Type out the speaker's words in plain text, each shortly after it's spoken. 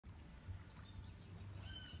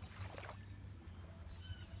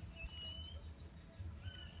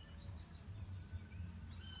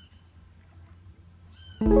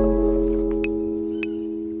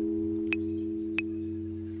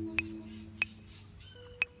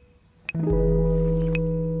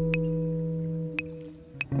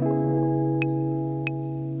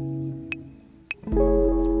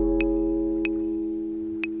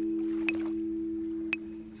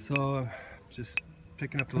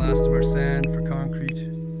picking up the last of our sand for concrete,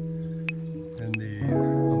 and the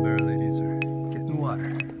umbrella ladies are getting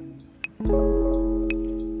water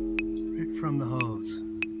right from the hose.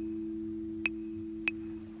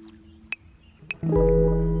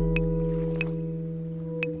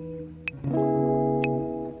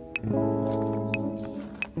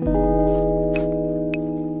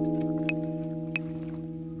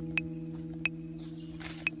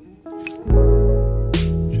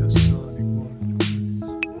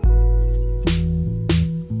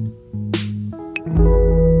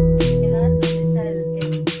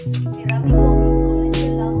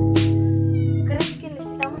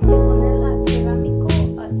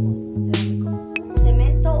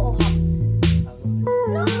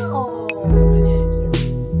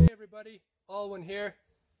 Alwin here.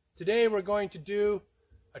 Today we're going to do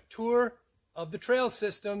a tour of the trail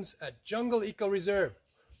systems at Jungle Eco Reserve.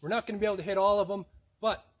 We're not going to be able to hit all of them,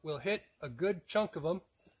 but we'll hit a good chunk of them.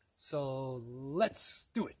 So let's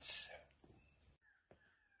do it.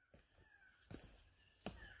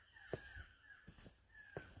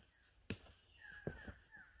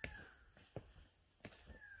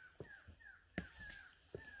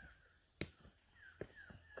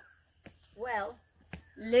 Well,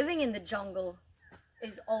 living in the jungle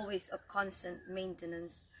is always a constant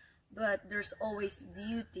maintenance, but there's always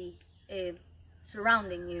beauty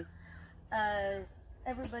surrounding you. As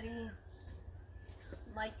everybody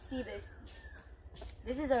might see this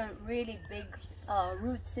is a really big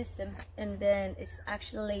root system, and then it's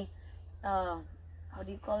actually, how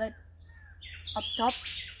do you call it, up top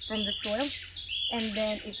from the soil. And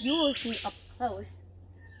then if you will see up close,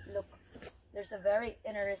 look, there's a very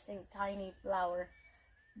interesting tiny flower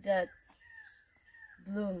that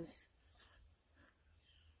blooms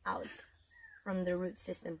out from the root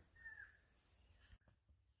system.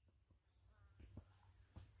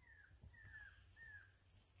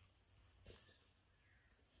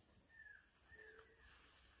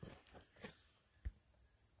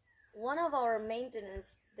 One of our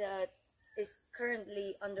maintenance that is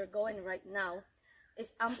currently undergoing right now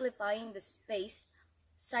is amplifying the space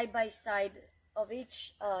side by side of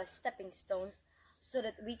each stepping stones, so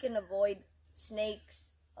that we can avoid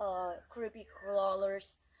snakes, creepy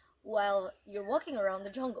crawlers while you're walking around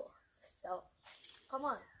the jungle. So, come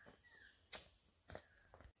on.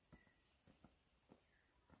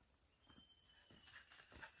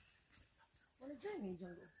 Wanna join me,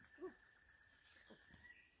 jungle? Come on.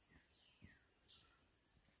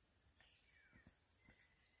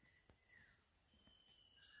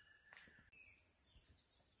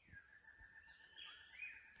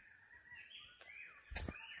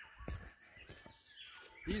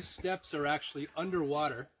 These steps are actually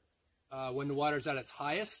underwater when the water's at its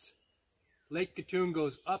highest. Lake Gatun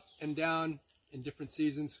goes up and down in different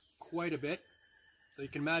seasons quite a bit. So you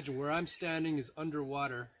can imagine where I'm standing is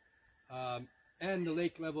underwater, and the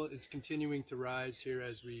lake level is continuing to rise here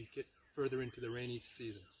as we get further into the rainy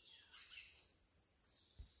season.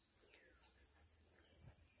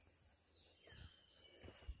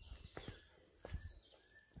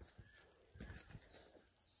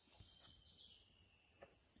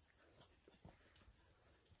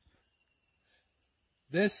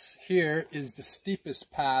 This here is the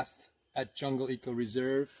steepest path at Jungle Eco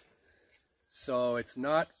Reserve, so it's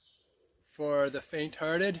not for the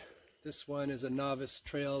faint-hearted. This one is a novice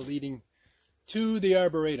trail leading to the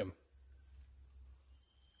Arboretum.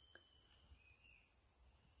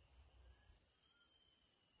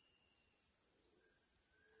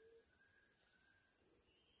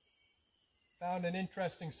 Found an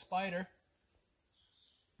interesting spider.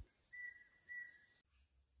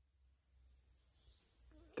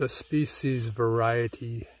 The species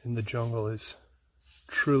variety in the jungle is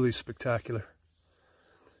truly spectacular.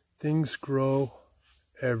 Things grow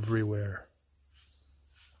everywhere.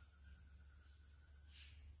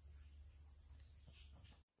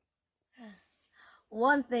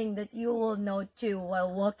 One thing that you will know too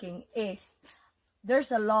while walking is there's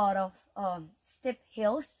a lot of steep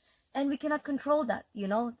hills, and we cannot control that, you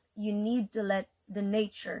know. You need to let the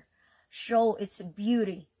nature show its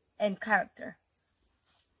beauty and character.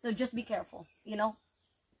 So just be careful, you know.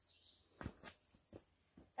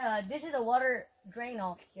 This is a water drain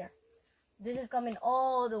off here. This is coming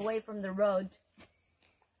all the way from the road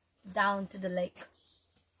down to the lake.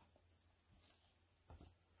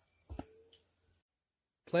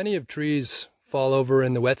 Plenty of trees fall over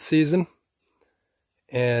in the wet season,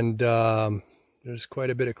 and there's quite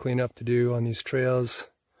a bit of cleanup to do on these trails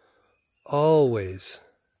always.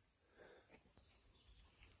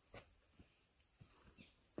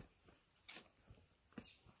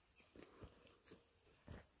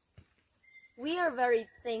 We are very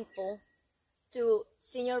thankful to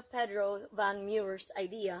Senior Pedro Van Muur's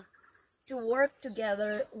idea to work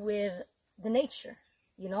together with the nature.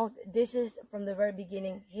 You know, this is from the very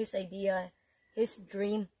beginning his idea, his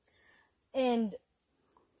dream, and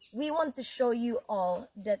we want to show you all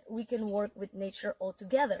that we can work with nature all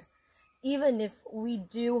together, even if we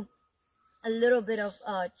do a little bit of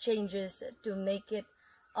changes to make it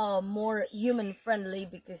more human friendly,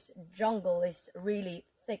 because jungle is really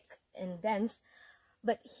thick and dense.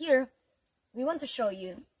 But here we want to show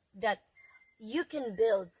you that you can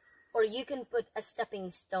build, or you can put a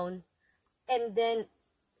stepping stone and then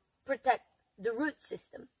protect the root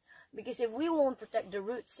system. Because if we won't protect the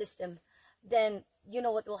root system, then you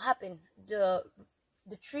know what will happen. The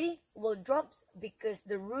tree will drop because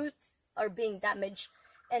the roots are being damaged,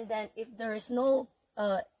 and then if there's no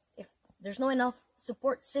enough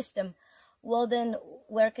support system, well then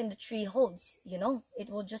where can the tree holds? You know, it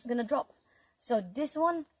will just gonna drop. So this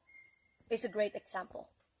one is a great example.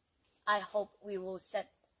 I hope we will set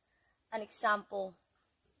an example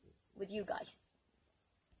with you guys.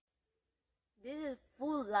 This is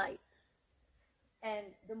full light, and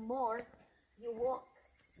the more you walk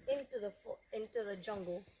into the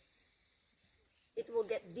jungle, it will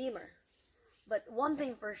get dimmer. But one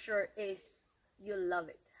thing for sure is you'll love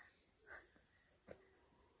it.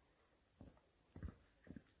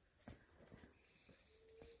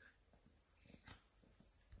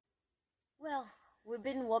 Well, we've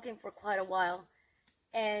been walking for quite a while,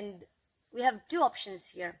 and we have two options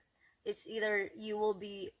here. It's either you will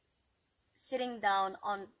be sitting down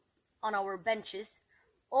on our benches,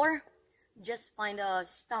 or just find a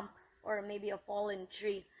stump or maybe a fallen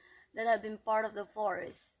tree that have been part of the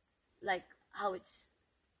forest, like how it's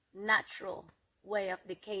natural way of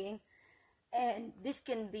decaying. And this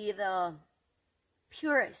can be the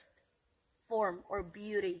purest form or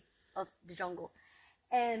beauty of the jungle.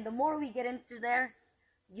 And the more we get into there,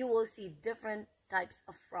 you will see different types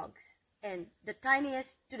of frogs, and the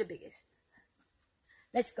tiniest to the biggest.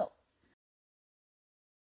 Let's go.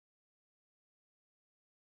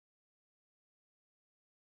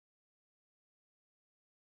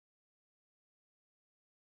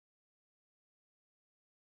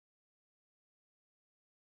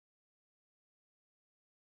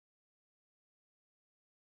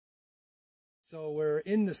 So we're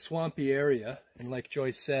in the swampy area, and like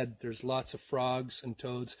Joy said, there's lots of frogs and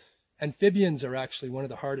toads. Amphibians are actually one of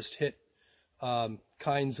the hardest hit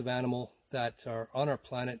kinds of animal that are on our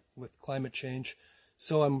planet with climate change.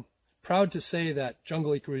 So I'm proud to say that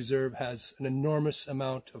Jungle Eco Reserve has an enormous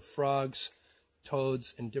amount of frogs,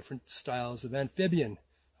 toads, and different styles of amphibian.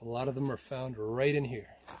 A lot of them are found right in here.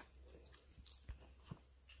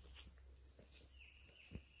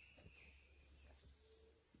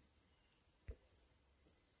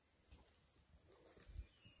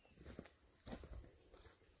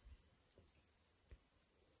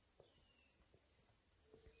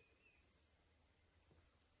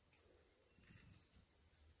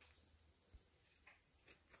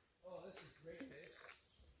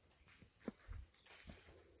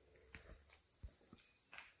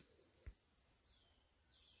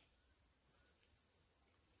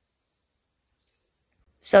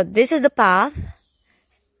 So this is the path,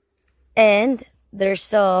 and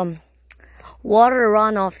there's water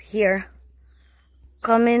runoff here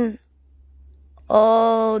coming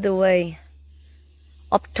all the way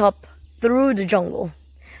up top through the jungle.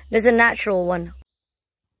 There's a natural one.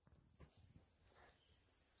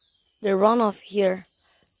 The runoff here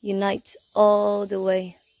unites all the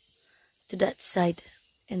way to that side,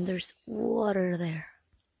 and there's water there.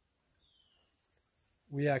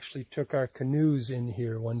 We actually took our canoes in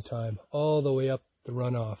here one time, all the way up the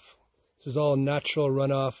runoff. This is all natural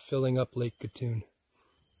runoff filling up Lake Gatun.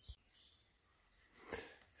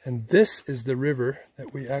 And this is the river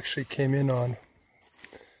that we actually came in on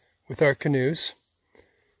with our canoes.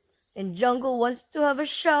 And Jungle wants to have a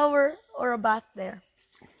shower or a bath there.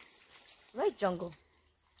 Right, Jungle?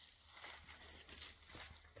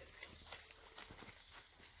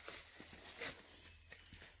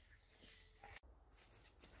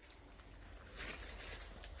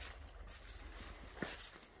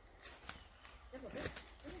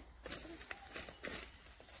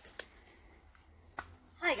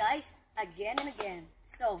 Hi guys, again and again.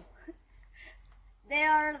 So they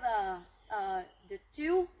are the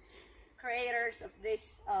two creators of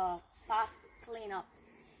this path cleanup,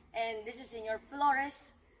 and this is Senor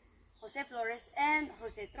Flores, Jose Flores, and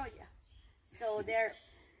Jose Troya. So they're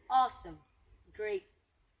awesome, great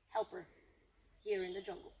helper here in the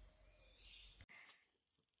jungle.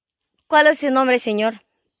 ¿Cuál es su nombre, señor?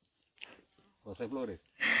 José Flores.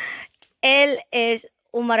 Él es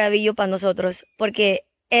un maravillo para nosotros porque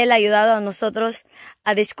Él ha ayudado a nosotros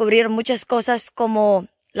a descubrir muchas cosas como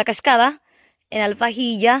la cascada en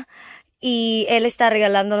Alfajilla y Él está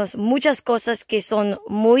regalándonos muchas cosas que son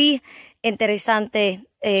muy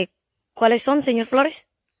interesantes. ¿Cuáles son, señor Flores?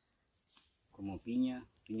 Como piña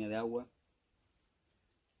de agua.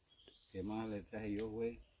 ¿Qué más le traje yo,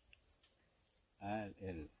 güey?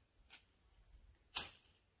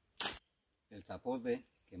 El zapote,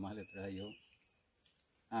 ¿qué más le traje yo?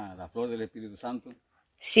 La flor del Espíritu Santo.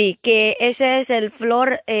 Sí, que ese es el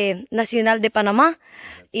flor nacional de Panamá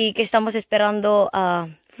y que estamos esperando a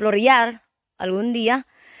florear algún día.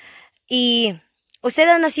 Y usted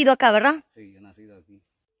ha nacido acá, ¿verdad? Sí, he nacido aquí.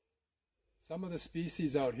 Some of the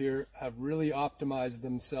species out here have really optimized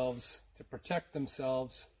themselves to protect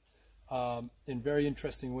themselves in very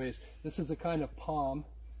interesting ways. This is a kind of palm,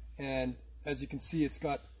 and as you can see, it's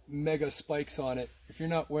got mega spikes on it. If you're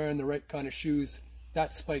not wearing the right kind of shoes,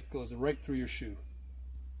 that spike goes right through your shoe.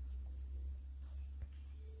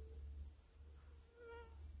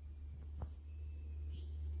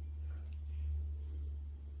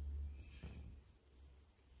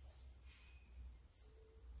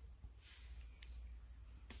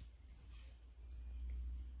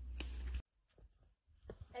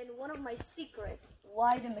 And one of my secrets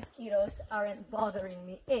why the mosquitoes aren't bothering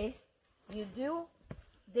me is you do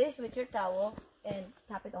this with your towel and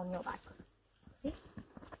tap it on your back. See?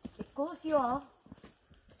 It cools you off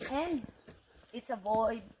and it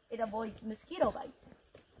avoids mosquito bites.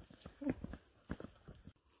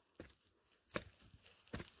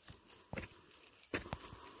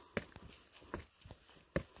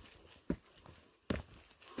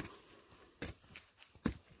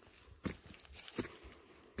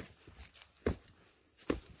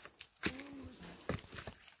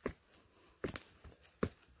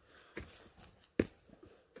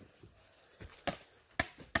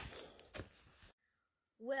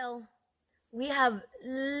 Well, we have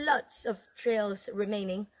lots of trails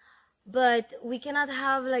remaining, but we cannot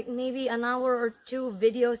have like maybe an hour or two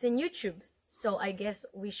videos in YouTube. So I guess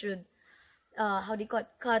we should,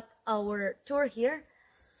 cut our tour here.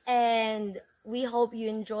 And we hope you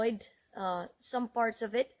enjoyed some parts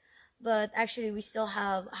of it, but actually we still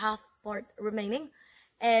have half part remaining.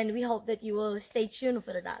 And we hope that you will stay tuned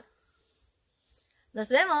for that. Nos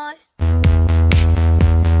vemos!